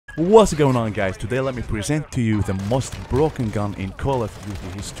What's going on, guys? Today let me present to you the most broken gun in Call of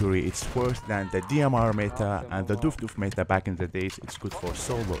Duty history. It's worse than the DMR meta and the Doof Doof meta back in the days. It's good for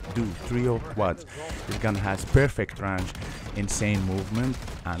solo, duo, trio, quads. This gun has perfect range, insane movement,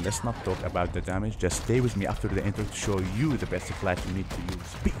 and let's not talk about the damage. Just stay with me after the intro to show you the best class you need to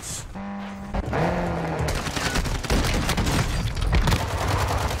use. Peace!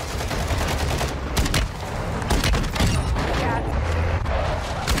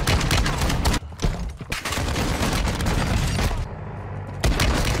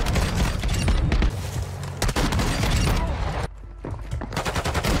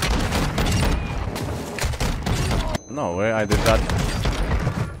 No way, I did that.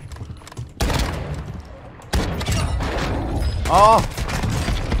 Oh!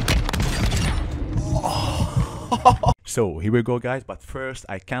 So here we go, guys, but first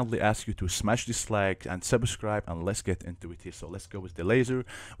I kindly ask you to smash this like and subscribe, and let's get into it here. So let's go with the laser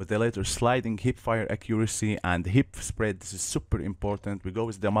sliding, hip fire accuracy and hip spread. This is super important. We go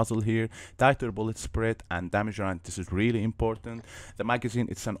with the muzzle here, tighter bullet spread and damage round. This is really important. The magazine,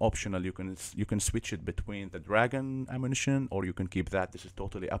 it's an optional. You can switch it between the dragon ammunition or you can keep that. This is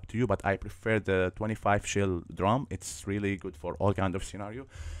totally up to you, but I prefer the 25 shell drum. It's really good for all kind of scenario.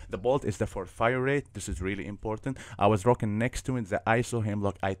 The bolt is the for fire rate. This is really important. I was rocking next to it the ISO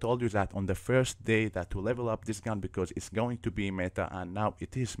hemlock. I told you that on the first day that to level up this gun because it's going to be meta, and now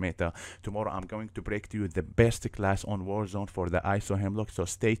it is meta. Tomorrow I'm going to break to you the best class on Warzone for the ISO hemlock. So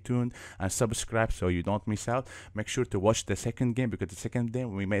stay tuned and subscribe so you don't miss out. Make sure to watch the second game because the second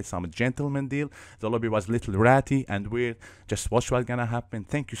game we made some gentleman deal. The lobby was a little ratty and weird. Just watch what's gonna happen.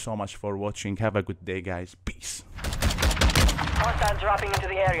 Thank you so much for watching. Have a good day, guys. Peace. Hostiles dropping into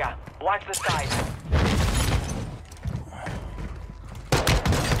the area. Watch the side.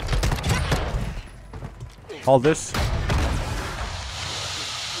 Hold this.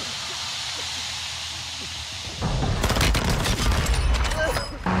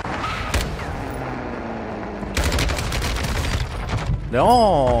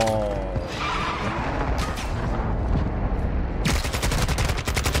 No.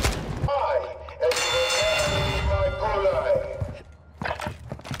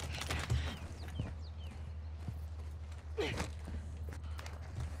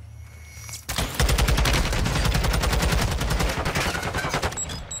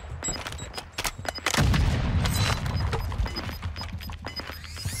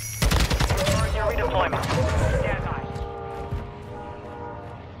 Redeployment. Stand by.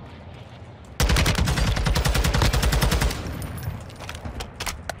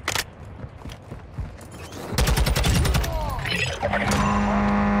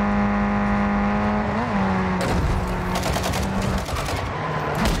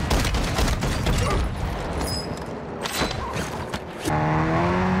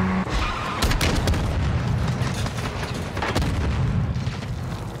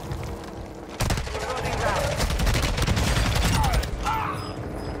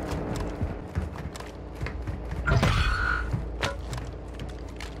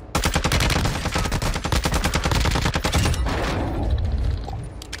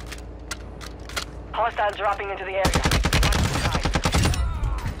 Hostiles dropping into the area.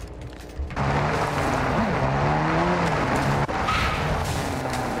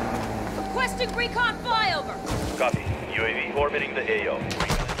 Requesting recon flyover. Copy. UAV orbiting the AO.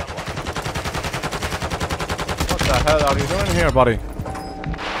 What the hell are you doing here, buddy?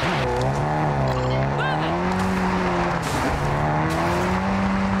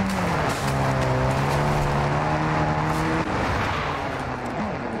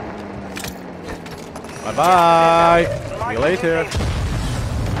 Bye-bye. See you later.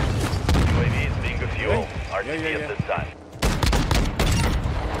 UAV is being a fuel. RTB at this time.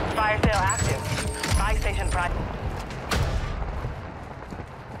 Fire sale active. Buy station prime.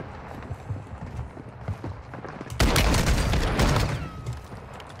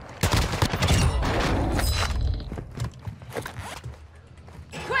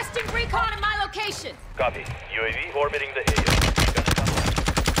 Requesting recon in my location. Copy. UAV orbiting the AO.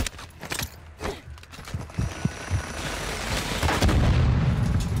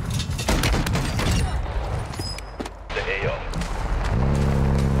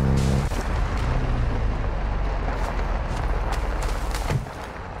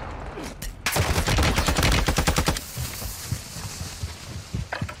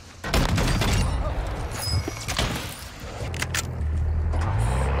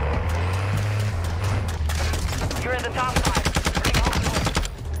 You're in the top 5.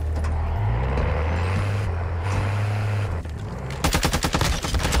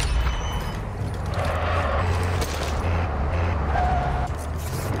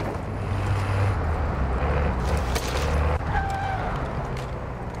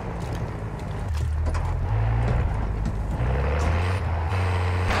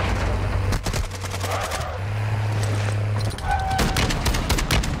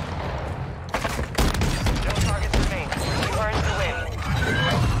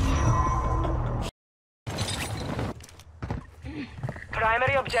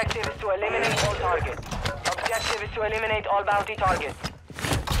 Objective is to eliminate all targets. Objective is to eliminate all bounty targets.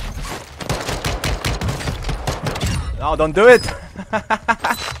 No, don't do it!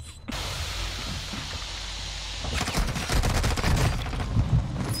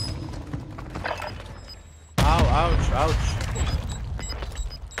 Ow, ouch, ouch.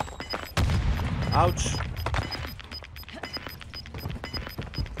 Ouch.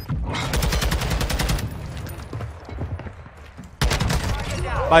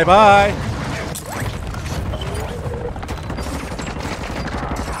 Bye bye.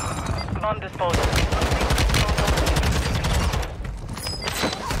 Bomb disposal.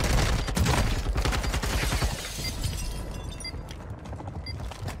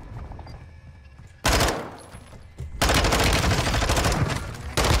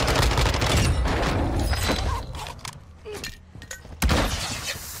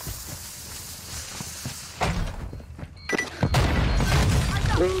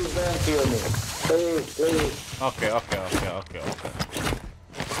 Please don't kill me. Please, please. Okay.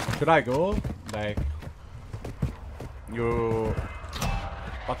 Should I go? Like, you...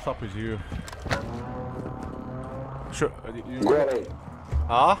 What's up with you? Sure. Grenade.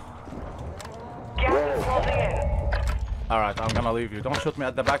 Huh? Gas is closing in. Alright, I'm gonna leave you. Don't shoot me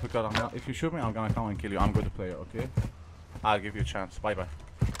at the back because if you shoot me, I'm gonna come and kill you. I'm good player, okay? I'll give you a chance. Bye bye.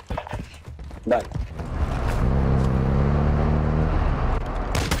 Bye.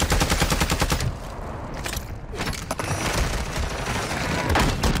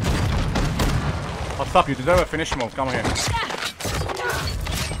 What's up? You deserve a finish move. Come here.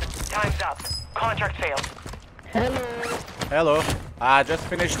 Time's up. Contract failed. Hello. I just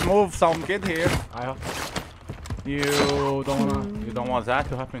finished move. Some kid here. I hope you don't want that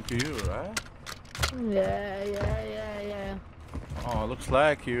to happen to you, right? Yeah. Oh, looks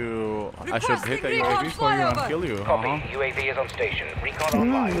like you. I should hit a UAV for you and kill you. Copy. UAV is on station. Recon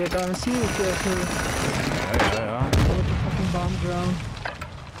online. We're gonna see you careful. Yeah. With the fucking bomb drone.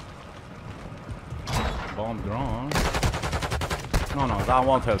 Bomb drone. No, that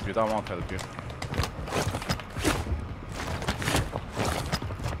won't help you.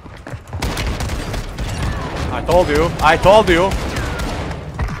 I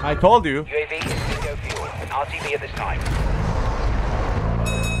told you. UAV is bingo fuel. RTV at this time.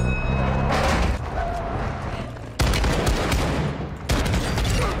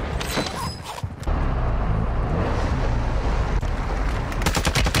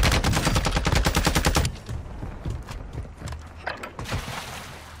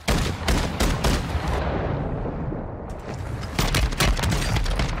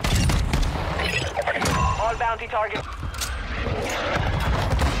 All bounty targets.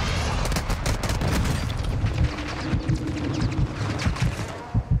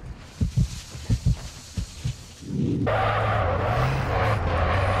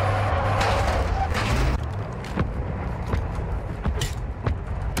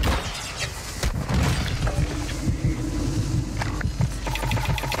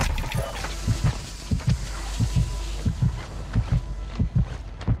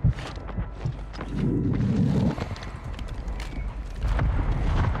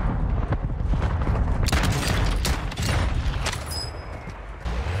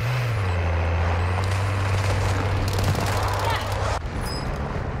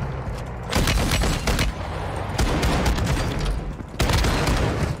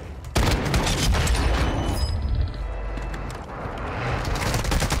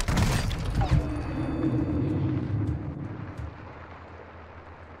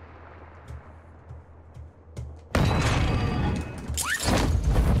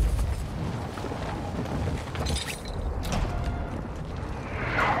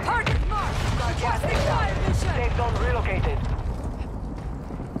 Safe zone relocated.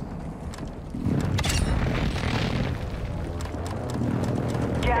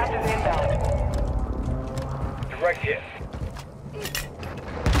 Gas is inbound. Direct hit.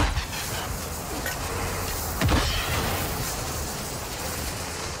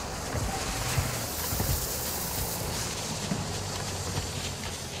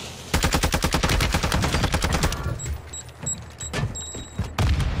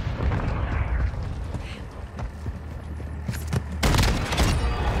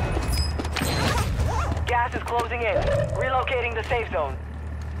 Gas is closing in. Relocating the safe zone.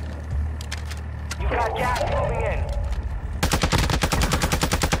 You've got gas moving in.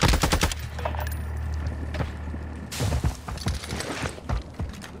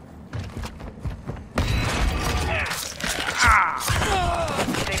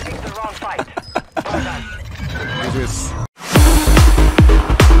 They picked the wrong fight. Well done. Do this.